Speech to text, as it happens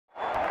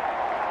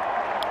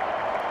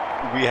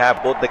we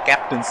have both the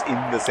captains in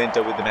the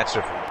center with the match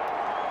referee.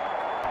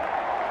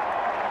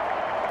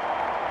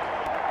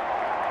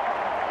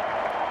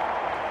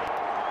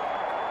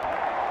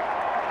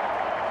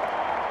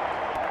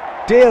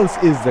 Tails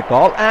is the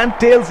call, and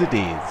tails it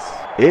is.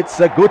 It's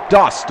a good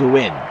toss to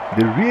win.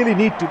 They really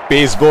need to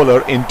Pace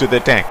bowler into the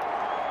tank.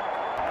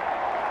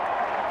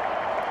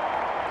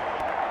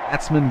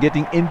 batsman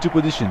getting into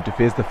position to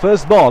face the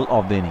first ball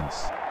of the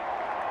innings.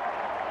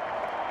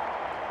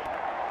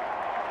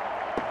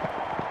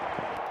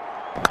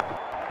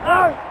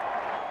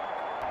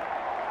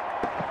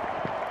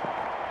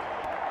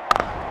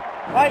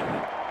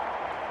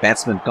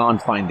 Batsman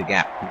can't find the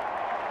gap.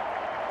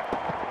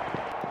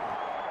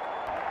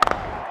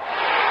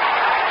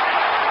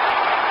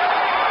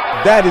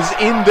 That is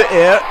in the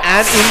air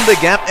and in the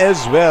gap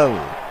as well.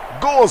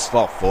 Goes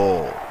for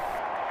 4.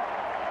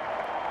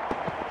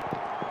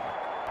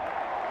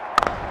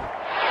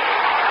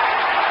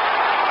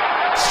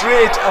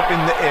 Straight up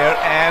in the air,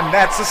 and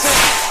that's a 6.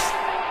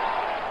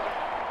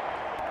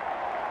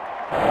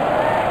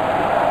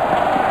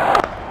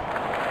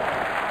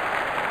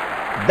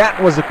 That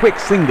was a quick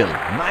single.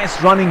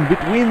 Nice running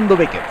between the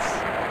wickets.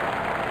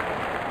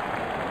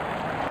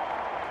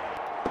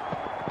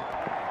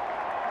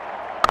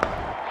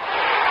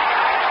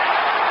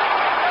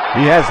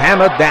 He has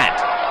hammered that,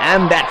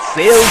 and that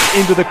sails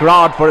into the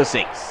crowd for a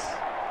 6.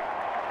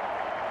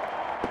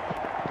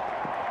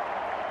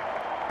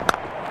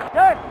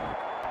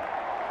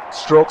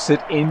 Strokes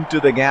it into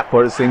the gap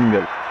for a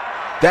single.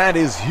 That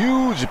is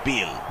huge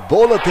appeal.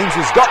 Bowler thinks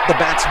he's got the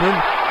batsman,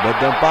 but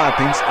the umpire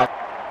thinks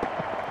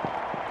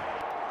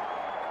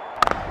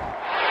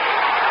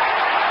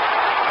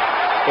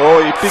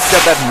Oh, he picked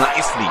up that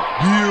nicely.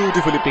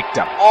 Beautifully picked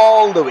up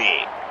all the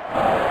way.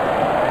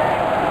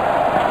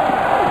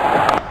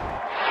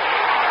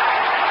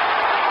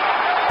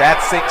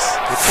 That's 6.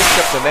 He picked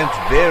up the length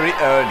very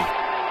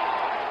early.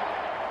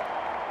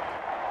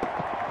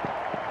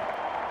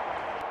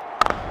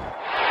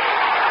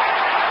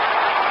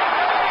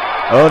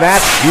 Oh,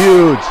 that's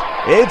huge.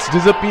 It's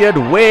disappeared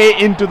way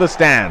into the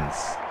stands.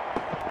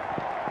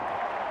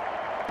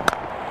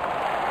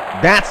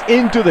 That's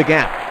into the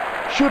gap.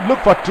 Should look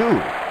for 2.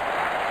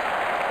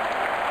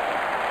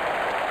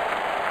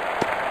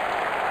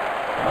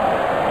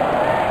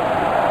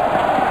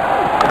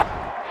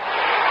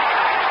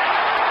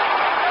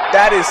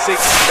 That is 6.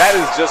 That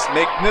is just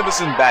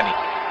magnificent batting.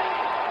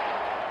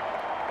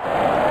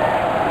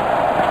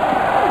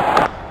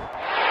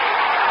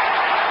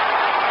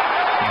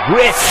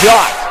 Great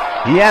shot.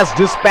 He has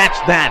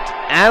dispatched that,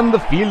 and the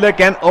fielder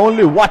can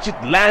only watch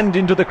it land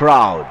into the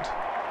crowd.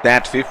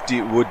 That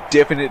 50 would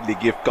definitely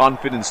give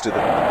confidence to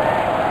them.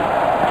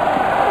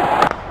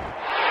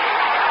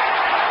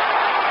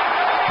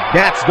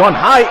 That's gone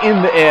high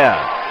in the air,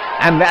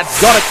 and that's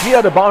gonna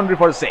clear the boundary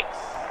for 6.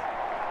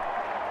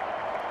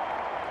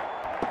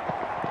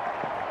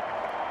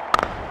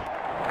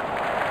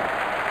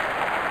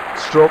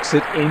 Strokes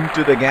it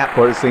into the gap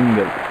for a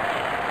single.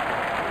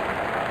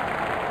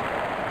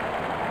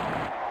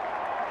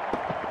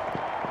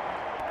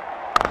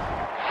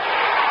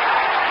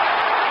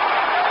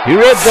 He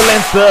read the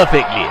length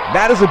perfectly.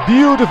 That is a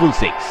beautiful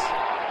 6.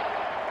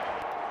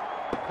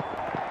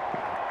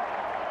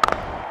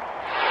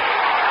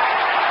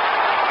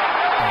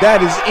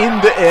 That is in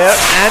the air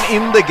and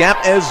in the gap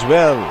as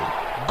well.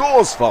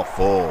 Goes for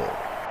 4.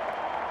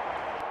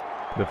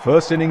 The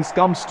first innings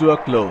comes to a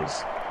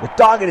close. The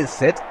target is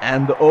set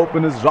and the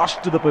openers rush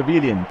to the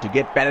pavilion to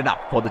get padded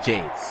up for the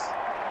chase.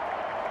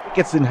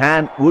 Wickets in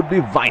hand would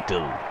be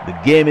vital. The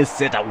game is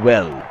set up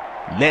well.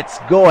 Let's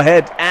go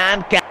ahead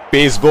and catch.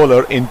 Pace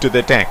bowler into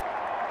the tank.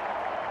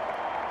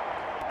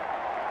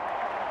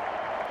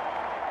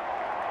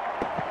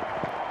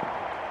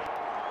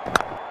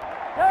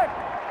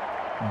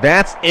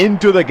 That's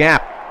into the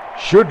gap.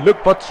 Should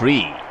look for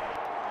 3.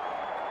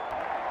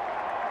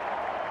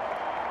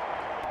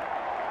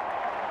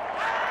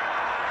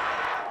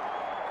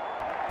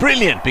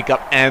 Brilliant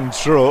pickup and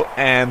throw,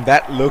 and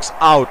that looks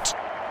out.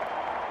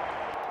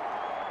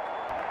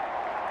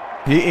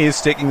 He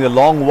is taking the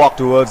long walk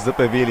towards the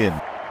pavilion.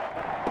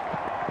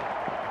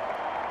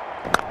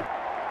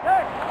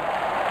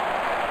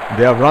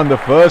 They have run the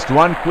first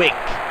one quick.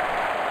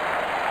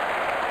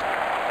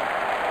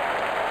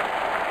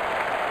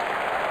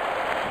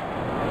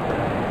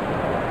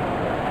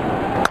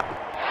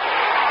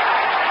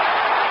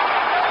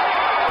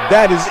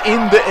 That is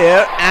in the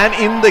air and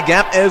in the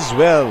gap as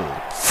well.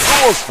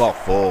 Goes for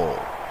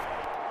 4.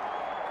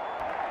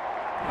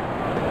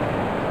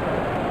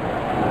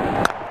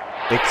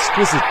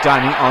 Exquisite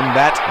timing on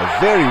that.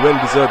 A very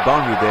well-deserved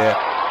boundary there.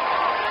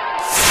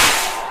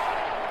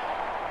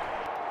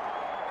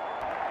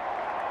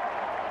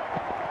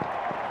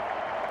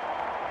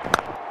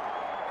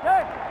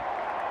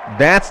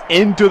 That's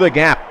into the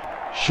gap.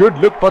 Should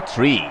look for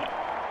 3.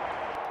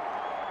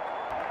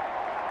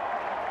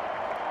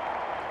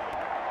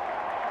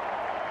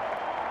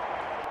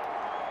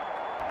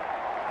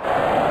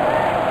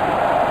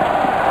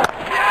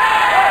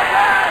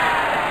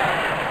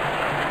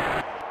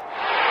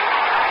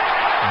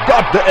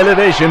 got the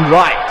elevation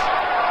right,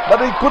 but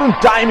he couldn't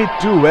time it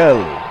too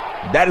well.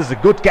 That is a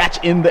good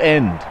catch in the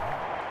end.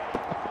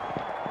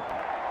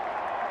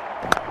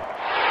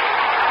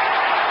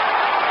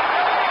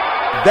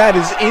 That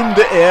is in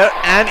the air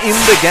and in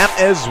the gap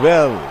as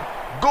well.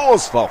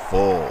 Goes for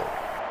 4.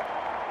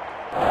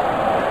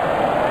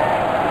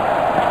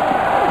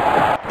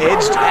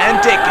 Edged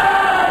and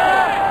taken.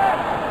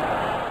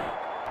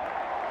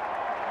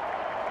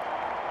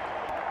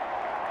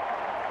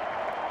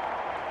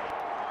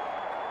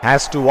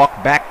 Has to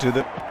walk back to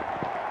the...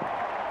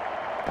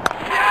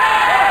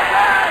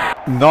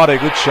 Not a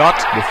good shot.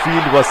 The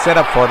field was set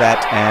up for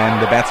that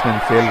and the batsman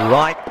failed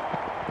right.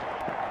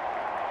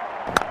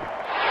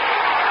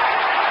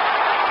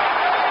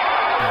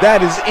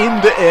 That is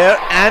in the air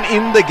and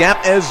in the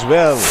gap as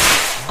well.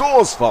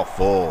 Goes for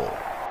 4.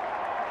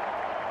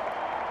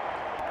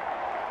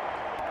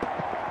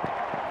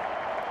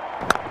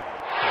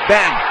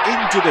 Bang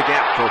into the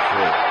gap for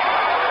 4.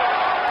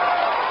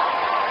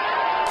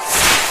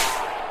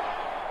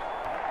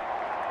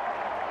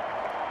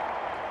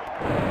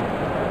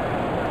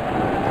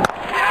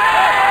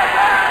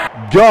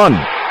 Gone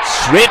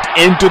straight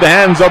into the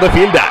hands of the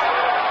fielder.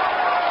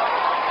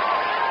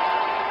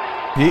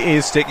 He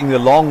is taking the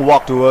long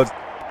walk towards.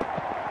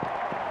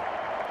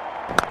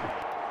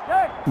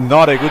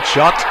 Not a good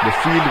shot. The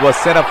field was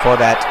set up for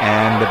that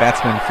and the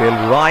batsman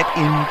failed right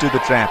into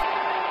the trap.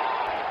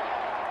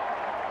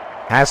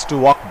 Has to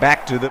walk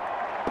back to the...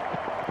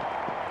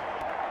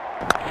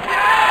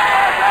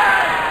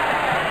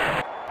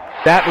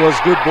 That was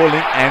good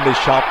bowling and a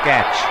sharp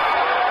catch.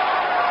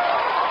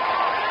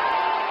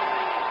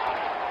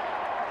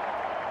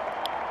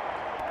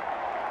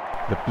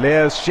 The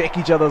players shake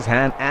each other's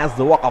hand as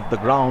they walk off the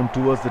ground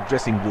towards the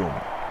dressing room.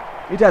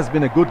 It has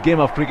been a good game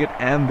of cricket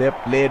and they've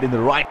played in the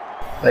right.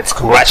 Let's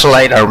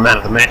congratulate our man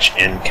of the match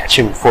and catch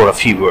him for a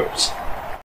few words.